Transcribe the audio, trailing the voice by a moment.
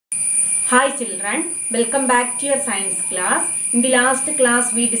Hi children, welcome back to your science class. In the last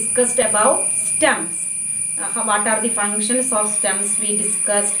class we discussed about stems. What are the functions of stems we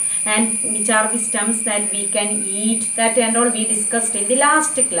discussed, and which are the stems that we can eat, that and all we discussed in the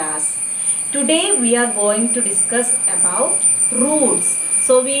last class. Today we are going to discuss about roots.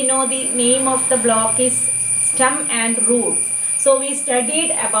 So we know the name of the block is stem and roots. So we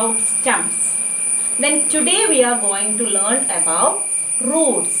studied about stems. Then today we are going to learn about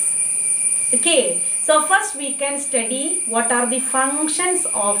roots. Okay, so first we can study what are the functions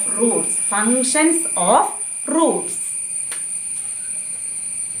of roots. Functions of roots.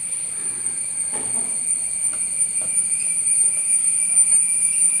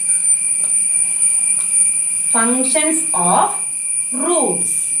 Functions of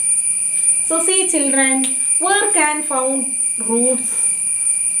roots. So see children, where can found roots?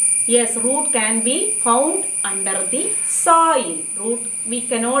 Yes, root can be found under the soil. Root we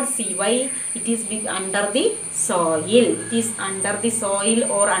cannot see. Why? It is under the soil. It is under the soil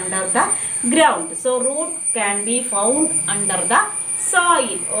or under the ground. So root can be found under the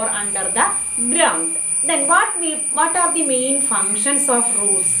soil or under the ground. Then what are the main functions of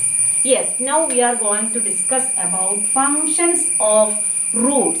roots? Yes, now we are going to discuss about functions of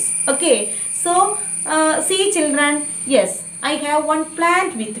roots. Okay, so see children, yes, I have one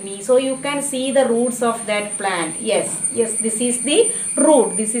plant with me, so you can see the roots of that plant. Yes, this is the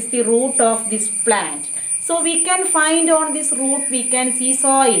root. This is the root of this plant. So we can find on this root, we can see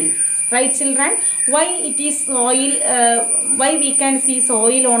soil. Right children? Why it is soil? Why we can see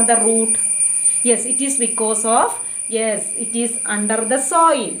soil on the root? Yes, it is because of, yes, it is under the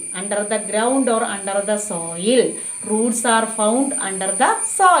soil, under the ground or under the soil. Roots are found under the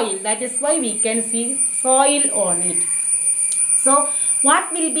soil. That is why we can see soil on it. So,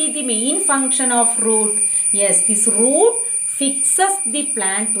 what will be the main function of root? Yes, this root fixes the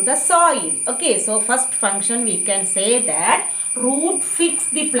plant to the soil. Okay, so first function we can say that root fix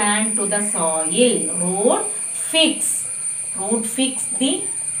the plant to the soil. Root fix the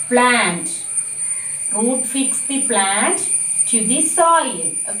plant. Root fix the plant to the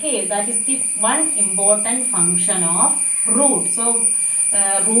soil. Okay, that is the one important function of root. So,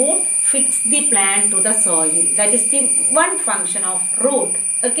 root fix the plant to the soil. That is the one function of root.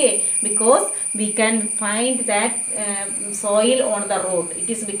 Okay, because we can find that soil on the root. It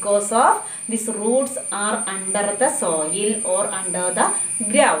is because of these roots are under the soil or under the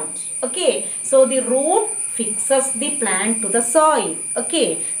ground. Okay, so the root fixes the plant to the soil.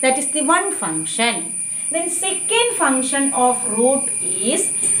 Okay, that is the one function. Then second function of root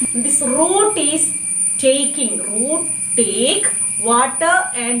is, this root is take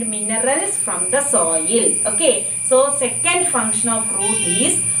water and minerals from the soil. Okay, so second function of root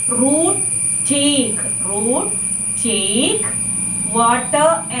is root take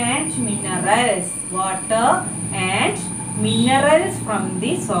water and minerals from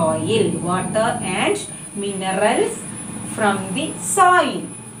the soil. Water and minerals from the soil.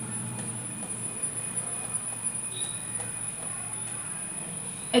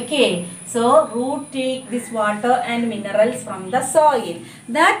 Okay, so root take this water and minerals from the soil.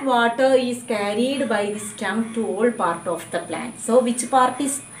 That water is carried by the stem to all part of the plant. So which part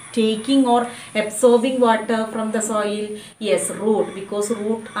is taking or absorbing water from the soil? Yes, root, because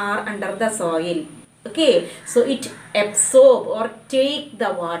root are under the soil. Okay, so it absorb or take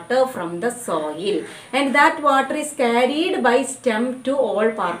the water from the soil, and that water is carried by stem to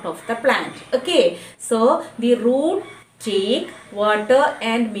all part of the plant. Okay, so the root take water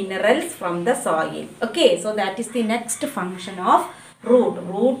and minerals from the soil. Okay, so that is the next function of root.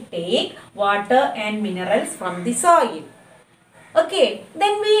 Root take water and minerals from the soil. Okay,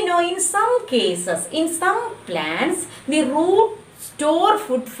 then we know in some cases, in some plants, the root store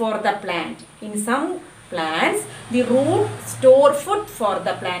food for the plant. In some plants, the root store food for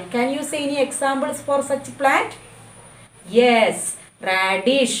the plant. Can you say any examples for such plant? Yes,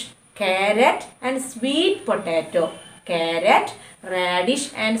 radish, carrot and sweet potato. Carrot,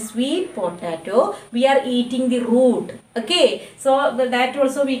 radish and sweet potato, we are eating the root. Okay, so that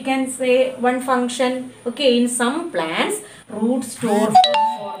also we can say one function. Okay, in some plants, root store food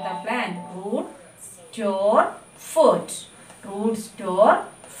for the plant. Root store food. Root store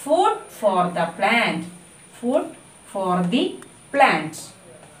food for the plant. Food for the plant.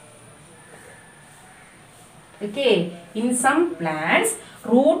 Okay, in some plants,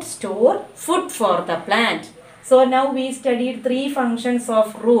 root store food for the plant. So now we studied three functions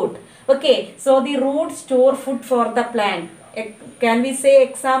of root. Okay, so the root store food for the plant. Can we say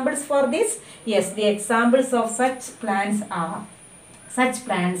examples for this? Yes, the examples of such plants are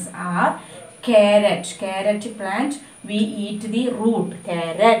carrot plant we eat the root,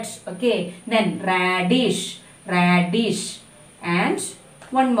 carrot. Okay, then radish, and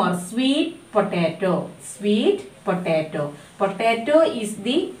one more, sweet potato. Potato is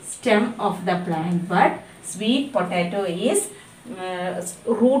the stem of the plant, but sweet potato is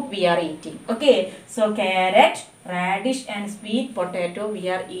root we are eating. Okay, so carrot, radish and sweet potato, we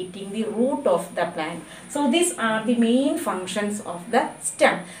are eating the root of the plant. So these are the main functions of the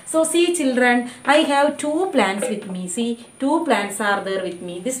stem. So see children, I have two plants with me. See, two plants are there with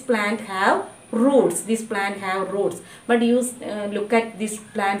me. This plant have roots. But you look at this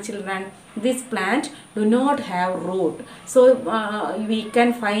plant children. This plant do not have root. So we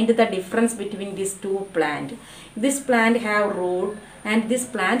can find the difference between these two plants. This plant have root and this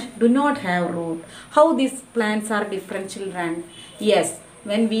plant do not have root. How these plants are different children? Yes,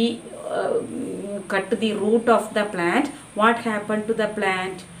 when we cut the root of the plant, what happened to the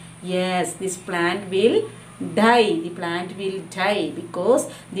plant? Yes, this plant will die. The plant will die because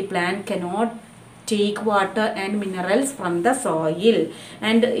the plant cannot take water and minerals from the soil.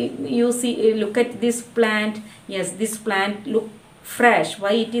 And you see, look at this plant. Yes, this plant look fresh.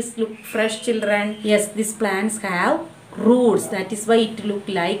 Why it is look fresh children? Yes, these plants have roots. That is why it look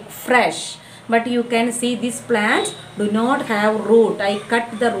like fresh. But you can see this plant do not have root. I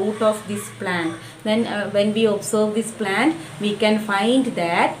cut the root of this plant. Then when we observe this plant, we can find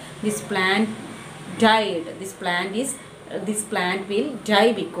that this plant died. This plant will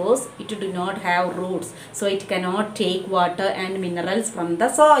die because it do not have roots. So it cannot take water and minerals from the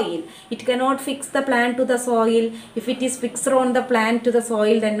soil. It cannot fix the plant to the soil. If it is fixed on the plant to the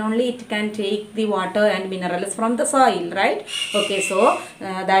soil, then only it can take the water and minerals from the soil, right? Okay, so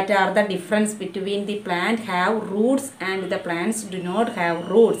that are the difference between the plant have roots and the plants do not have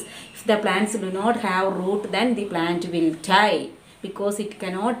roots. If the plants do not have root, then the plant will die, because it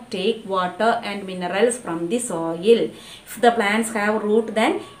cannot take water and minerals from the soil. If the plants have root,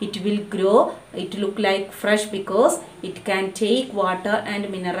 then it will grow. It look like fresh because it can take water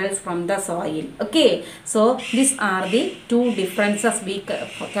and minerals from the soil. Okay, so these are the two differences we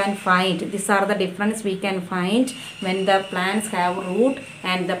can find. These are the difference we can find when the plants have root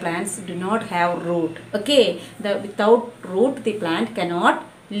and the plants do not have root. Okay, without root the plant cannot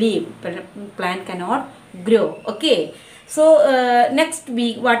live. Plant cannot grow. Okay. So next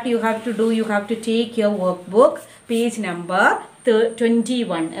week what you have to do, you have to take your workbook, page number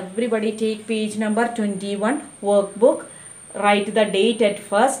 21. Everybody take page number 21 workbook. Write the date at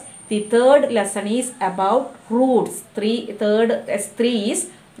first. The third lesson is about roots. Third S3 is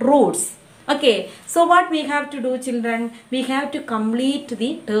roots. Okay, so what we have to do children, we have to complete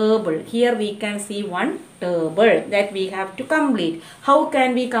the table. Here we can see one table that we have to complete. How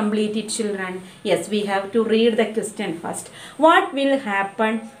can we complete it children? Yes, we have to read the question first. What will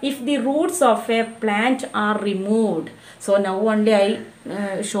happen if the roots of a plant are removed? So now only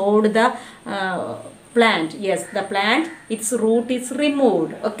I showed the plant. Yes, the plant, its root is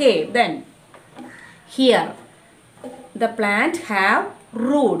removed. Okay, then here the plant have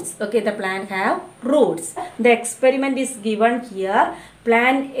roots. Okay, the plant have roots. The experiment is given here.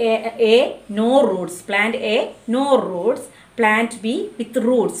 Plant A no roots. Plant A no roots. Plant B with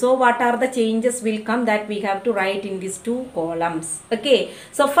roots. So what are the changes will come, that we have to write in these two columns. Okay,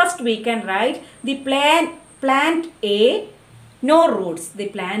 so first we can write the plant A no roots. The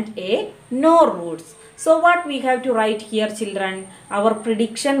plant A no roots. So what we have to write here children? Our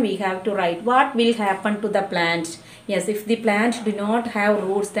prediction we have to write. What will happen to the plant? Yes, if the plant do not have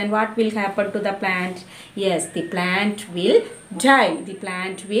roots, then what will happen to the plant? Yes, the plant will die. The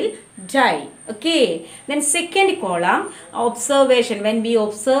plant will die. Okay. Then second column, observation. When we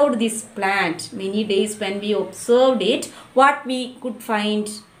observed this plant, many days when we observed it, what we could find?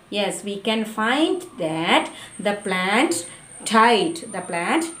 Yes, we can find that the plant died. The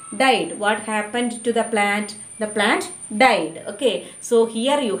plant died. What happened to the plant? The plant died. Okay. So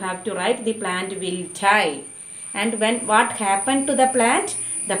here you have to write the plant will die. And when what happened to the plant?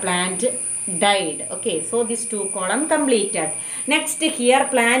 The plant died. Okay. So these two column completed. Next here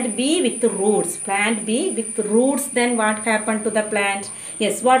plant B with roots. Plant B with roots. Then what happened to the plant?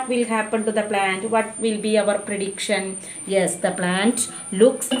 Yes. What will happen to the plant? What will be our prediction? Yes. The plant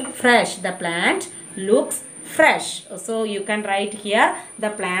looks fresh. The plant looks fresh. So you can write here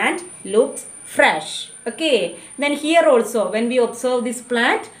the plant looks fresh. Okay. Then here also when we observe this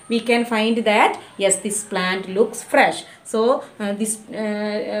plant, we can find that yes, this plant looks fresh. So this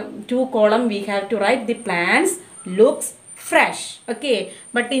two column we have to write the plants looks fresh. Okay.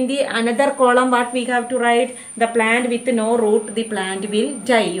 But in the another column what we have to write? The plant with no root, the plant will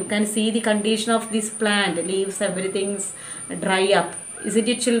die. You can see the condition of this plant. Leaves, everything's dry up. Isn't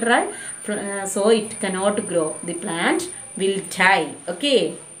it, children? So it cannot grow. The plant will die.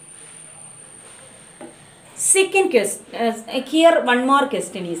 Okay. Second question, here one more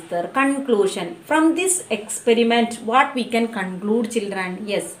question is there. Conclusion. From this experiment, what we can conclude, children?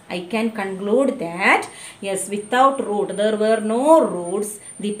 Yes, I can conclude that, yes, without root, there were no roots,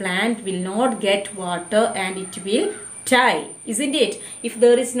 the plant will not get water and it will die. Isn't it? If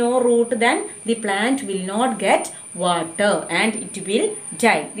there is no root, then the plant will not get water and it will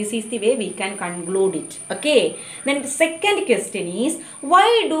die. This is the way we can conclude it. Okay. Then the second question is,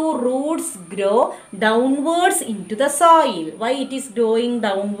 why do roots grow downwards into the soil? Why it is growing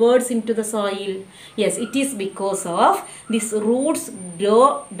downwards into the soil? Yes, it is because of these roots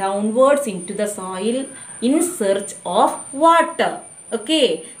grow downwards into the soil in search of water.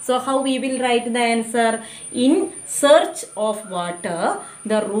 Okay, so how we will write the answer? In search of water,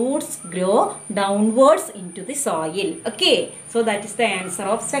 the roots grow downwards into the soil. Okay, so that is the answer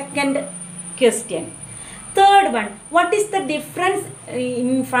of second question. Third one, what is the difference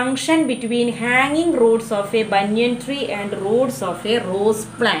in function between hanging roots of a banyan tree and roots of a rose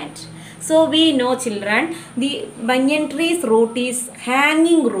plant? So we know, children, the banyan tree's root is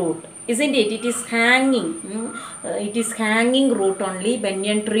hanging root. Isn't it? It is hanging. It is hanging root only,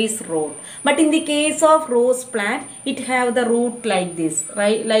 banyan tree's root. But in the case of rose plant, it have the root like this,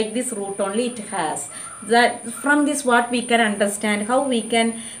 right? Like this root only it has. That from this, what we can understand, how we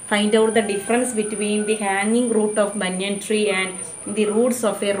can find out the difference between the hanging root of banyan tree and the roots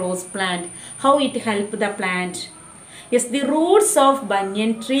of a rose plant. How it help the plant? Yes, the roots of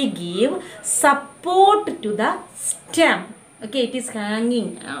banyan tree give support to the stem. Okay, it is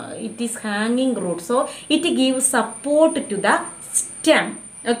hanging root, so it gives support to the stem.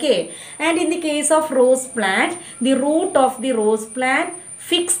 Okay, and in the case of rose plant, the root of the rose plant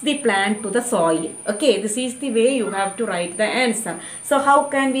fix the plant to the soil. Okay, this is the way you have to write the answer. So how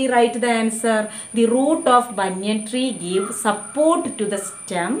can we write the answer? The root of banyan tree gives support to the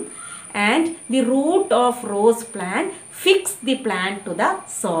stem and the root of rose plant fix the plant to the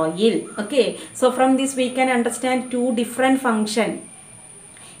soil. Okay, so from this we can understand two different functions.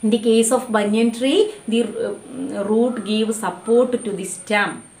 In the case of banyan tree, the root gives support to the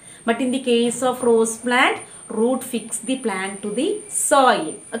stem, but in the case of rose plant, root fix the plant to the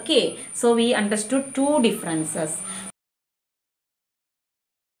soil. Okay, so we understood two differences.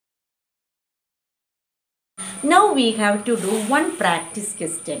 Now we have to do one practice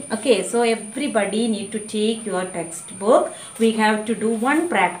question. Okay, so everybody need to take your textbook. We have to do one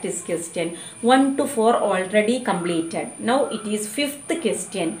practice question. 1 to 4 already completed. Now it is fifth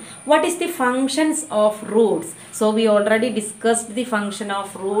question. What is the functions of roots? So we already discussed the function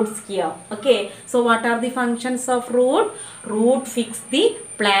of roots here. Okay, so what are the functions of root? Root fix the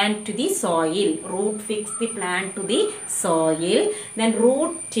plant to the soil. Root fix the plant to the soil. Then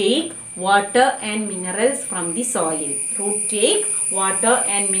root take water and minerals from the soil. Root take water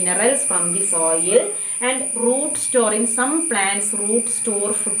and minerals from the soil, and root store, in some plants root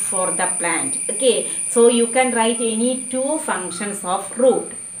store food for the plant. Okay, so you can write any two functions of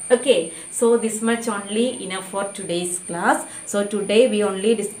root. Okay, so this much only enough for today's class. So today we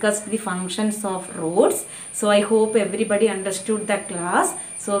only discussed the functions of roots. So I hope everybody understood the class.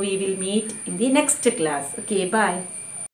 So we will meet in the next class. Okay, bye.